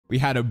We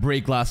had a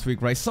break last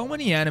week, right? So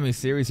many anime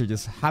series are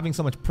just having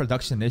so much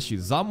production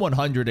issues. Zom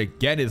 100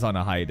 again is on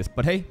a hiatus.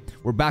 But hey,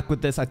 we're back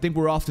with this. I think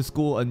we're off to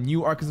school. A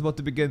new arc is about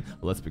to begin.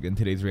 Let's begin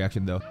today's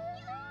reaction though.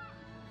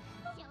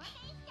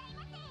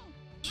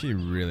 She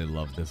really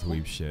loved this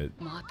weeb shit.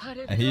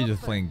 And he's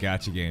just playing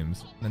gacha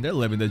games. And they're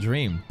living the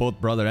dream.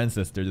 Both brother and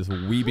sister just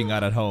weebing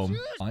out at home.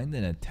 Find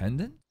an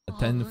attendant?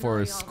 Attendant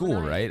for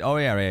school, right? Oh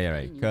yeah,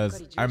 right.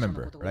 Because I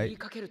remember, right?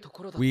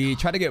 We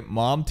tried to get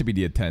mom to be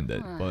the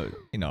attendant. But,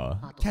 you know,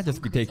 can't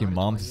just be taking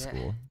mom to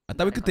school. I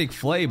thought we could take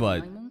Flay,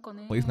 but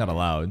Flay's not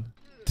allowed.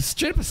 This is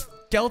straight up a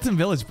skeleton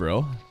village,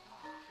 bro.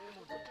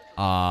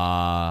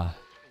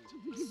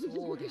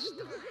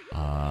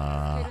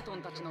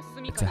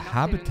 It's a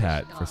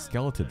habitat for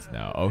skeletons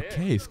now.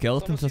 Okay,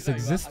 skeletons just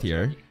exist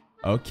here.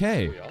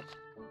 Okay.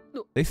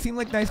 They seem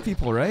like nice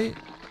people, right?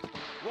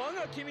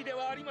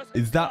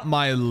 Is that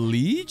my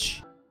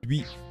liege? Do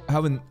we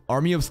have an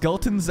army of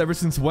skeletons ever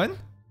since when?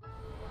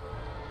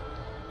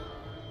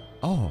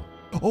 Oh.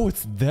 Oh,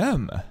 it's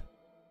them.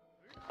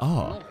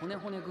 Oh.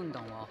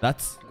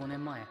 That's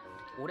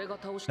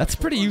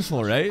pretty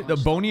useful, right? The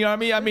bony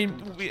army, I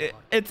mean,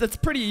 it's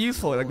pretty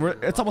useful. Like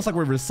it's almost like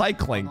we're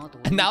recycling.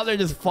 And now they're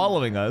just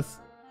following us.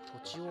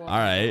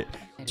 Alright.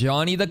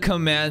 Johnny, the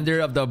commander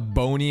of the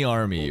bony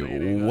army.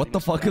 What the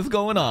fuck is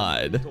going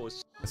on?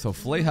 So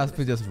Flay has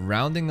been just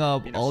rounding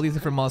up all these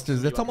different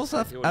monsters. It's almost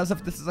as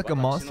if this is like a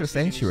monster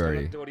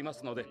sanctuary.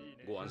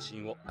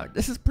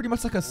 This is pretty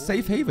much like a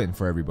safe haven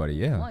for everybody,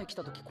 yeah.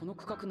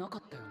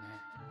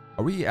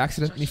 Are we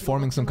accidentally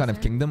forming some kind of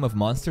kingdom of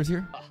monsters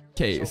here?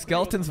 Okay,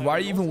 skeletons, why are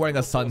you even wearing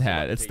a sun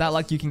hat? It's not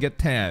like you can get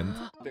tanned.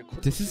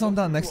 This is on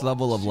that next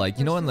level of like,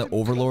 you know in the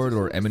Overlord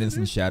or Eminence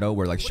in Shadow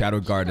where like Shadow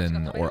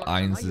Garden or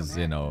Ainz is,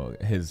 you know,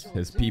 his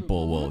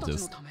people will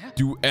just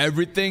do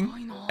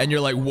everything. And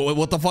you're like,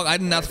 what the fuck? I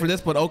didn't ask for this,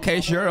 but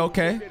okay, sure,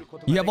 okay.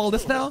 You have all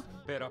this now?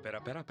 Blah, blah,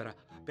 blah.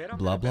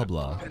 Blah, blah,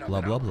 blah.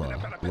 Blah, blah,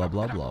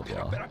 blah, blah,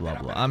 blah,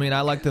 blah. I mean,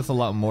 I like this a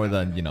lot more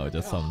than, you know,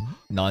 just some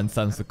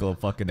nonsensical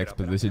fucking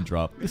exposition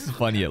drop. This is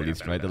funny at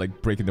least, right? They're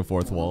like breaking the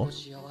fourth wall.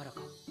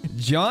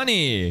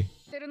 Johnny!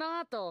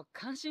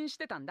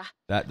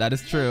 That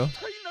is true.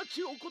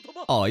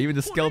 Oh, even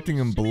the skeleton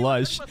can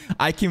blush.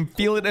 I can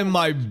feel it in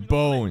my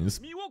bones.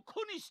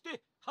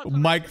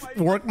 Mike,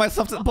 work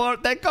myself to the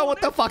part. They go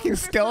with the fucking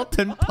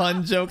skeleton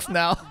pun jokes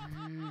now.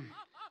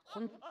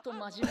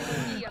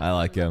 I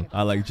like him.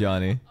 I like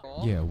Johnny.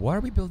 Yeah, why are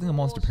we building a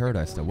monster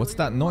paradise though? What's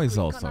that noise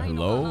also?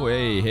 Hello?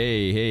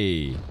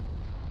 Hey.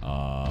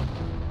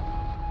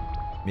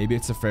 Maybe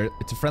it's a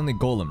friendly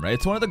golem, right?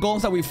 It's one of the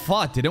golems that we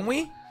fought, didn't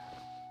we?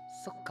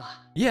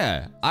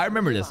 Yeah, I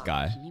remember this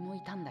guy.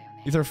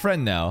 He's our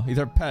friend now. He's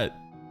our pet.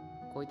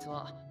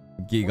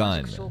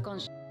 Gigan.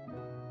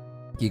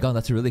 Gigan,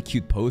 that's a really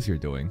cute pose you're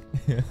doing.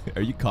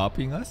 Are you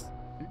copying us?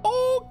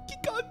 Oh,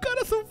 Gigan got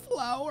us a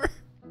flower.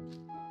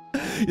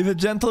 He's a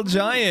gentle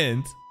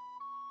giant.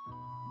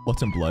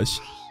 Watch him blush.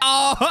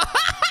 Oh!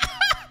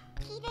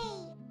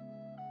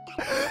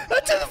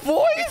 That's his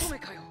voice?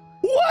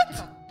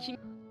 What?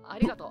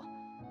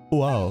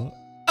 Wow.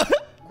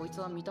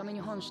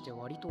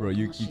 Bro,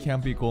 you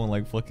can't be going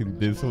like fucking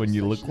this when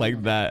you look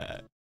like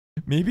that.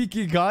 Maybe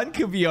Gigan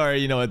could be our,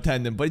 you know,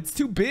 attendant, but it's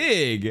too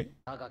big.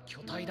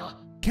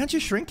 Can't you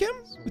shrink him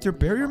with your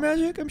barrier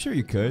magic? I'm sure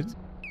you could.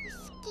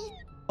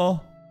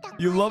 Oh,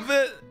 you love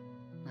it?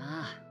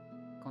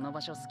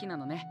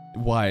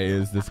 Why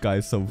is this guy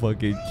so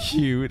fucking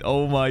cute?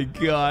 Oh my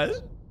god.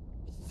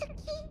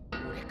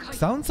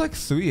 Sounds like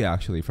Sui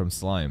actually from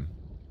Slime.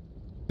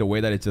 The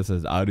way that it just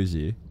says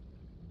Aruji.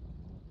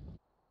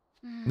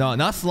 No,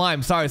 not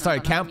Slime. Sorry.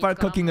 Campfire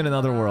cooking in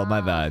another world.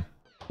 My bad.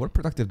 What a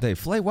productive day.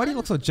 Flay, why do you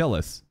look so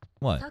jealous?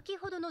 What?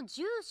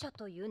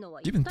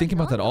 You've been thinking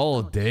about that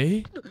all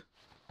day?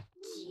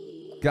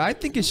 I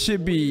think it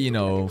should be, you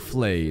know,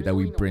 Flay that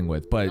we bring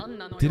with.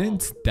 But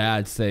didn't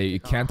Dad say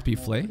it can't be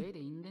Flay?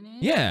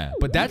 Yeah,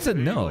 but Dad said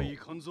no.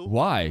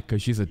 Why?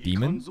 Because she's a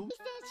demon?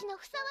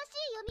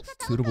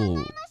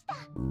 Suitable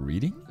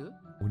reading?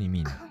 What do you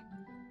mean?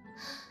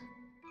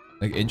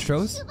 Like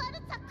intros?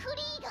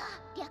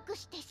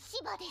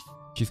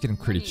 She's getting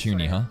pretty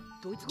chuny, huh?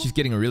 She's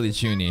getting really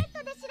chuny.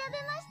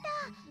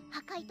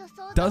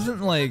 Doesn't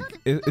like...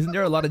 Isn't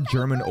there a lot of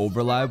German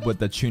overlap with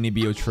the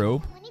chunibyo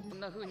trope?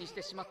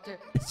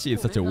 She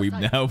is such a weeb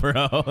now,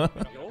 bro.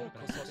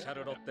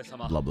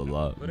 Blah, blah,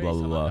 blah. Blah,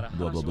 blah, blah.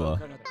 Blah, blah, blah.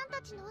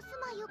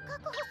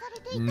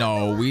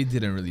 No, we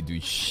didn't really do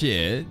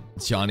shit.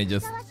 Johnny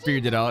just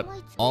figured it out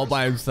all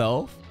by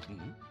himself.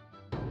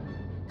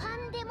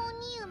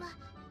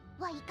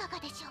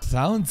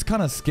 Sounds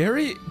kind of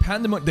scary.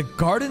 Pandemonium, the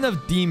Garden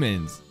of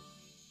Demons.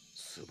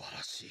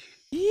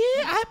 Yeah,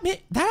 I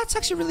admit, that's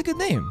actually a really good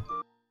name.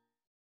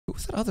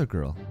 Who's that other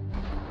girl?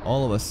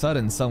 All of a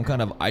sudden, some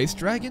kind of ice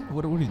dragon?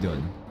 What are you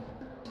doing?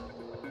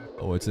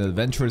 Oh, it's an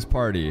adventurous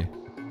party.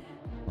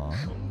 Huh?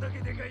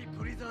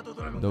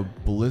 The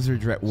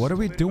blizzard dragon. What are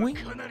we doing?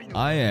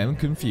 I am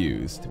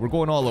confused. We're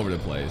going all over the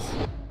place.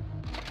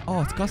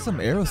 Oh, it's got some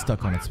arrows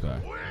stuck on its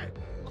back.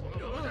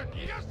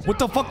 What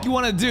the fuck you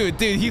want to do?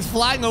 Dude, he's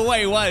flying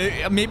away.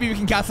 What? Maybe we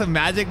can cast some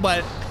magic,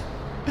 but...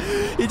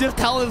 He just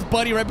telling his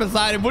buddy right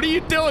beside him, what are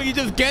you doing? He's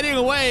just getting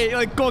away.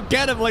 Like, go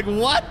get him. Like,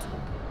 what?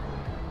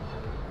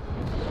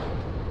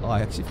 Oh,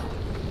 I actually...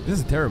 This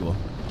is terrible.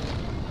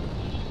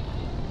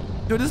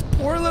 Dude, this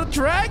poor little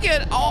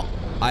dragon. Oh,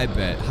 I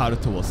bet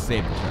Haruto will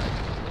save the dragon.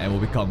 And will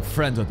become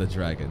friends with the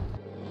dragon.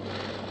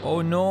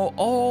 Oh, no.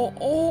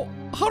 Oh.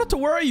 Haruto,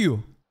 where are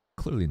you?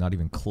 Clearly not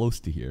even close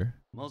to here.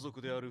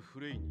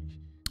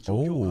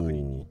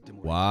 Oh.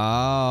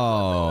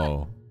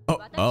 Wow.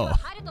 Oh.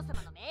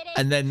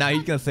 And then now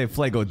he's gonna say,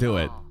 Flay, go do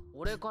it.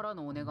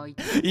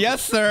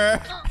 Yes,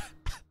 sir.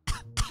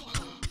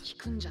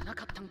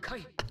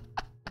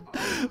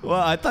 Well,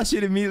 I thought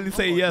she'd immediately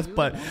say yes,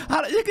 but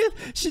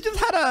she just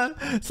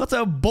had such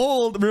a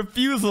bold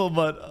refusal,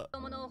 but...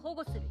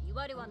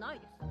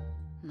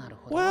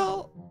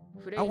 Well,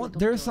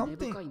 there's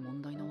something...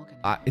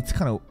 it's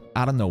kind of...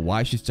 I don't know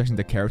why she's judging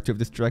the character of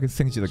this dragon,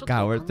 saying she's a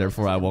coward,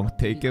 therefore I won't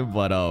take him,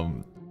 but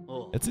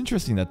it's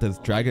interesting that this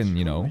dragon,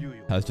 you know,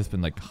 has just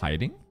been like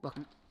hiding.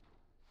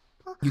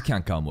 You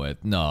can't come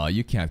with. No,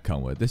 you can't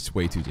come with. This is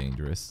way too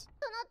dangerous.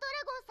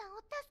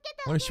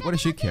 What does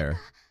she care?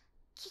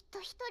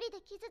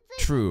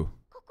 True.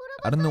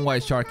 I don't know why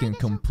Char can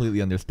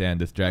completely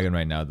understand this dragon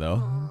right now,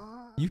 though.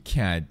 You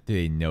can't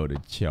say no to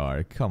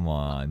Char. Come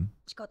on.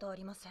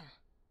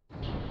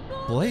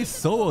 Blay's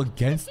so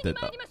against it.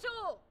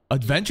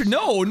 Adventure?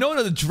 No,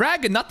 the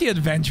dragon, not the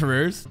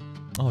adventurers.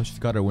 Oh, she's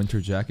got her winter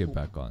jacket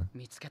back on.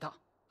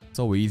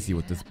 So easy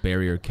with this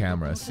barrier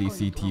camera,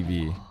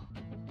 CCTV.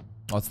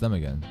 Oh, it's them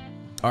again.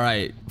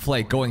 Alright,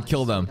 Flake, go and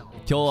kill them.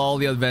 Kill all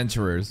the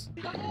adventurers.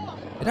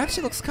 It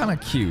actually looks kind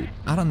of cute.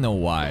 I don't know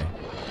why.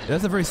 It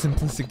has a very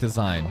simplistic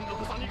design.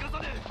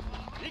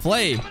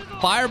 Flay,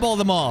 fireball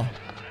them all.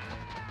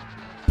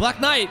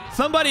 Black Knight,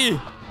 somebody!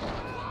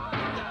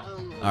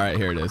 Alright,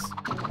 here it is.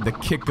 The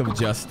kick of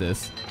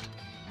justice.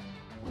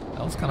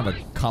 That was kind of a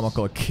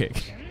comical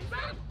kick.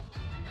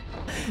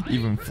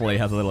 Even Flay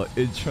has a little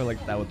intro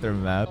like that with their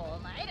map. Oh,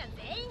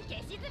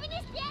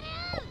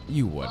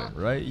 you wouldn't,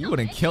 right? You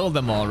wouldn't kill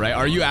them all, right?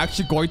 Are you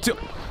actually going to?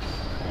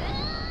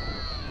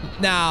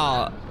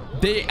 Now,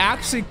 they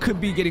actually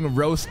could be getting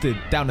roasted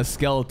down a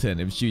skeleton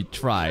if she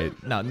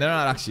tried. Now, they're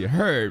not actually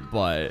hurt,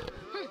 but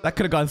that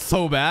could have gone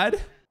so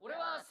bad.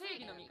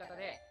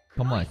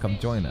 Come on, come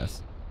join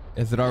us.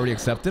 Has it already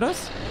accepted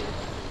us?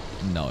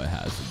 No, it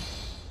hasn't.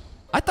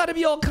 I thought it'd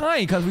be all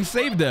kind because we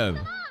saved them.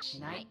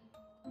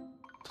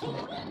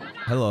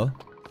 Hello.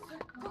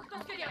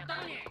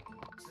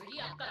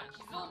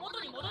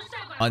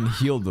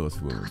 Unheal those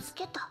wounds.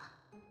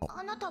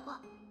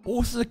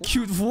 Oh, such a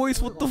cute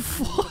voice. What the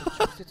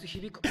fuck?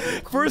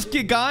 First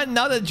Gigan,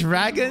 now the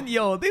dragon.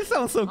 Yo, they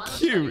sound so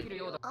cute.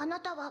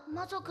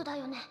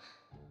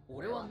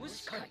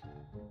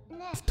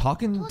 He's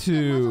talking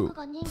to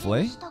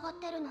Flay?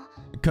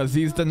 Because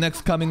he's the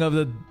next coming of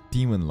the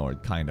Demon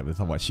Lord, kind of. Is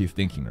what she's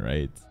thinking,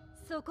 right?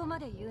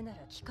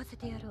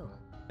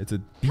 It's a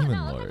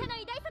Demon Lord.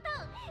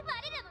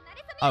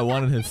 I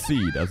wanted his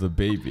seed as a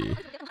baby.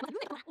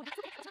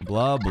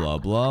 Blah, blah,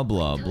 blah,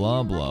 blah,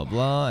 blah, blah,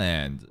 blah.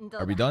 And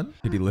are we done?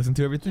 Did he listen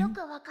to everything?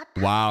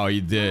 Wow, he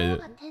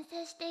did.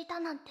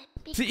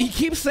 See, he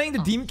keeps saying the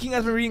Demon King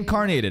has been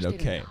reincarnated.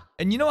 Okay.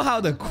 And you know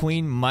how the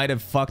Queen might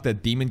have fucked the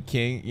Demon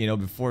King, you know,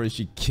 before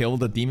she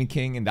killed the Demon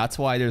King? And that's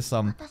why there's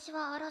some,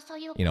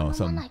 you know,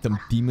 some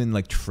demon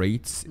like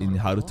traits in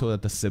Haruto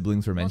that the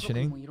siblings were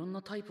mentioning.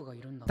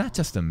 That's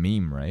just a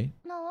meme, right?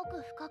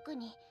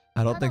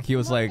 I don't think he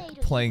was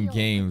like playing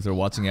games or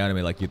watching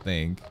anime like you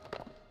think.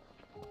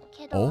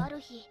 Oh,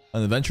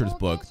 an adventurer's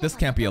book. This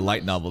can't be a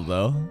light novel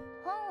though.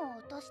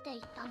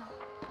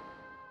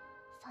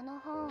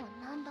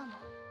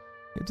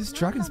 This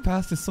dragon's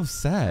past is so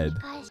sad.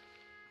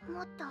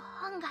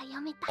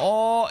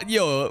 Oh,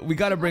 yo, we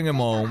gotta bring him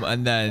home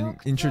and then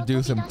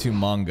introduce him to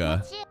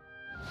manga.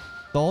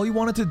 All he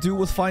wanted to do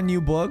was find new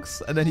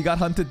books, and then he got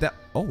hunted down.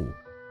 Oh,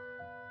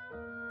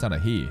 it's not a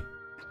he.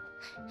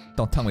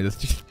 Don't tell me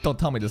this. Don't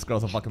tell me this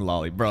girl's a fucking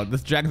lolly, bro.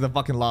 This dragon's a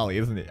fucking lolly,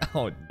 isn't it?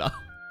 Oh no.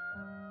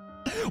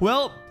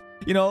 Well,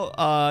 you know,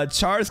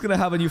 Char's gonna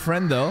have a new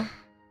friend though.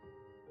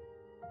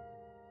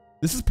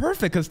 This is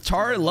perfect because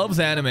Char loves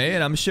anime,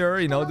 and I'm sure,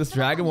 you know, this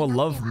dragon will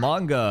love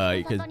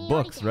manga,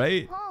 books,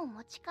 right?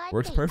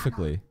 Works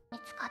perfectly.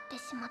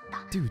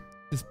 Dude,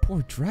 this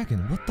poor dragon,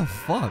 what the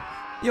fuck?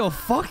 Yo,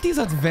 fuck these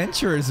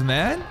adventurers,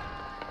 man.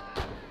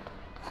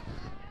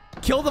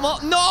 Kill them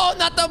all. No,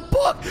 not the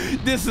book.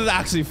 This is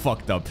actually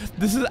fucked up.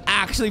 This is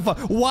actually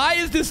fucked. Why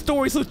is this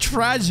story so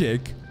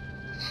tragic?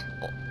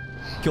 Oh,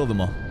 kill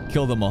them all.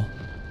 Kill them all.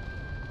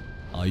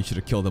 Oh, you should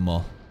have killed them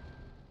all.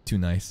 Too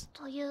nice.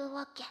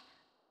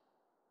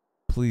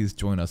 Please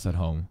join us at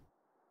home.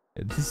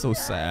 This is so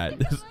sad.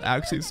 This is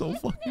actually so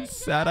fucking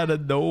sad out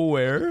of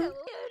nowhere.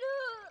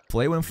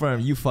 Play went from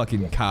you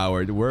fucking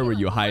coward. Where were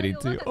you hiding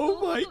to?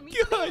 Oh my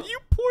god, you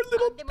poor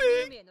little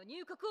thing.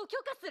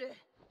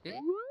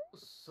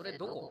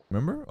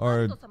 Remember?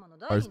 Our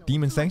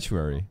demon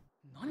sanctuary.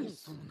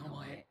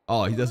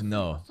 Oh, he doesn't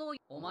know.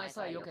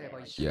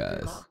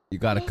 Yes, you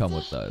gotta come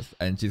with us.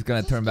 And she's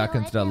gonna turn back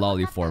into the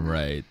lolly form,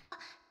 right?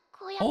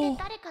 Oh,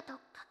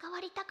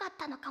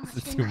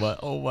 this is too much.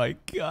 Oh my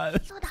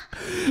god.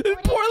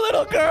 Poor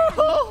little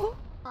girl.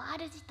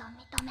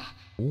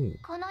 Ooh.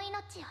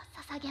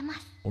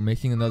 We're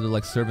making another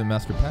like servant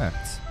master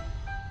pact.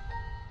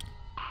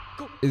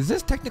 Is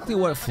this technically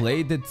what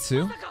Flay did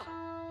too?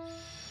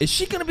 Is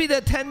she gonna be the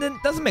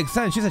attendant? Doesn't make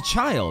sense. She's a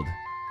child.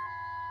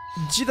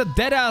 She's a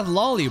dead ass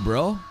lolly,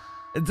 bro.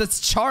 That's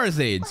Char's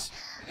age.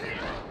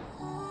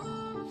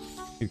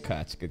 Good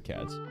catch, good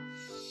catch.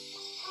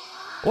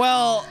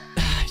 Well,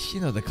 you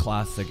know the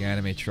classic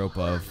anime trope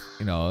of,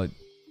 you know,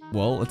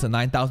 well, it's a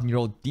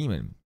 9,000-year-old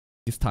demon.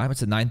 This time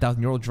it's a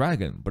 9,000-year-old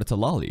dragon, but it's a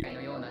lolly.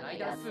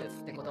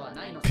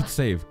 Good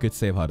save,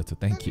 Haruto.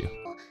 Thank you.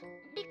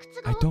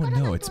 I don't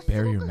know. It's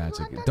barrier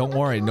magic. Don't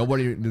worry.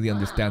 Nobody really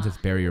understands it's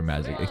barrier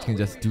magic. It can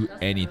just do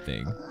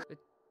anything.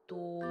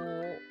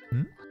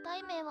 Hmm?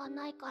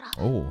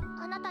 Oh.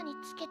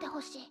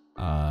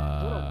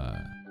 I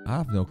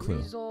have no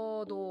clue.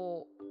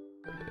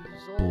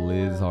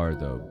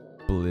 Blizzardo.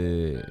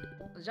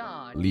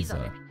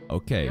 Lisa.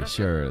 Okay,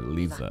 sure,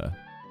 Lisa.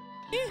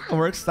 That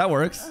works. That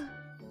works.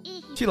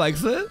 She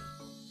likes it.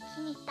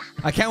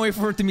 I can't wait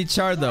for her to meet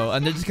Char though,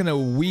 and they're just gonna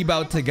weeb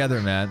out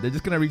together, man. They're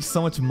just gonna read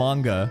so much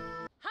manga.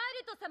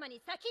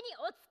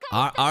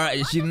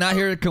 Alright, she's not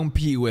here to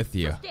compete with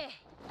you.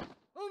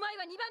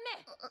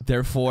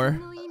 Therefore,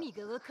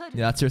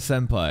 yeah, that's your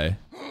senpai.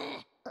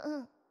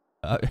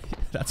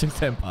 That's your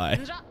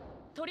senpai.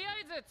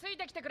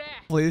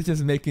 Please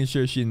just making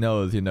sure she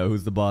knows, you know,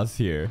 who's the boss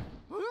here.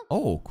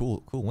 Oh,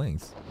 cool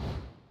wings.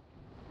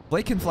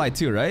 Blake can fly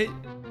too, right?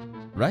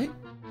 Right?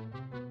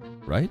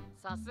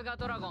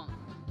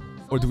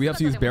 Or do we have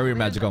to use barrier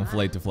magic on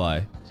Flay to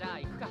fly?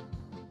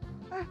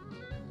 Are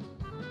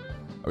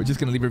we just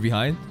gonna leave her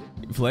behind?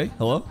 Flay,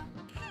 hello?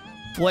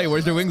 Flay,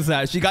 where's your wings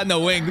at? She got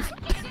no wings.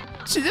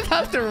 She just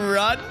has to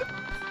run.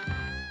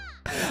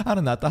 I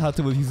don't know, I thought how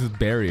to use this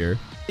barrier.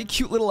 A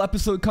cute little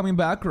episode coming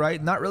back,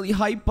 right? Not really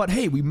hype, but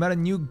hey, we met a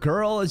new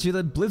girl. She's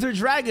a Blizzard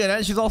Dragon,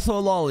 and she's also a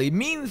lolly.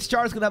 Means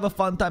Char's gonna have a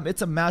fun time.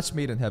 It's a match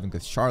made in heaven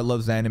because Char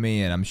loves anime,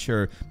 and I'm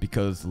sure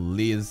because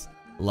Liz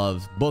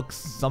loves books,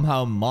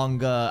 somehow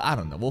manga. I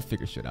don't know. We'll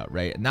figure shit out,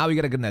 right? Now we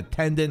gotta get an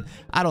attendant.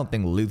 I don't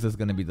think Liz is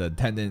gonna be the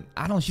attendant.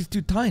 I don't know. She's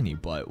too tiny,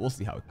 but we'll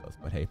see how it goes.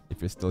 But hey,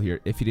 if you're still here,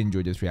 if you did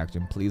enjoy this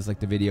reaction, please like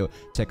the video.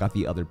 Check out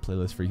the other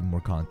playlist for even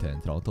more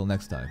content. And until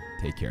next time,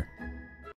 take care.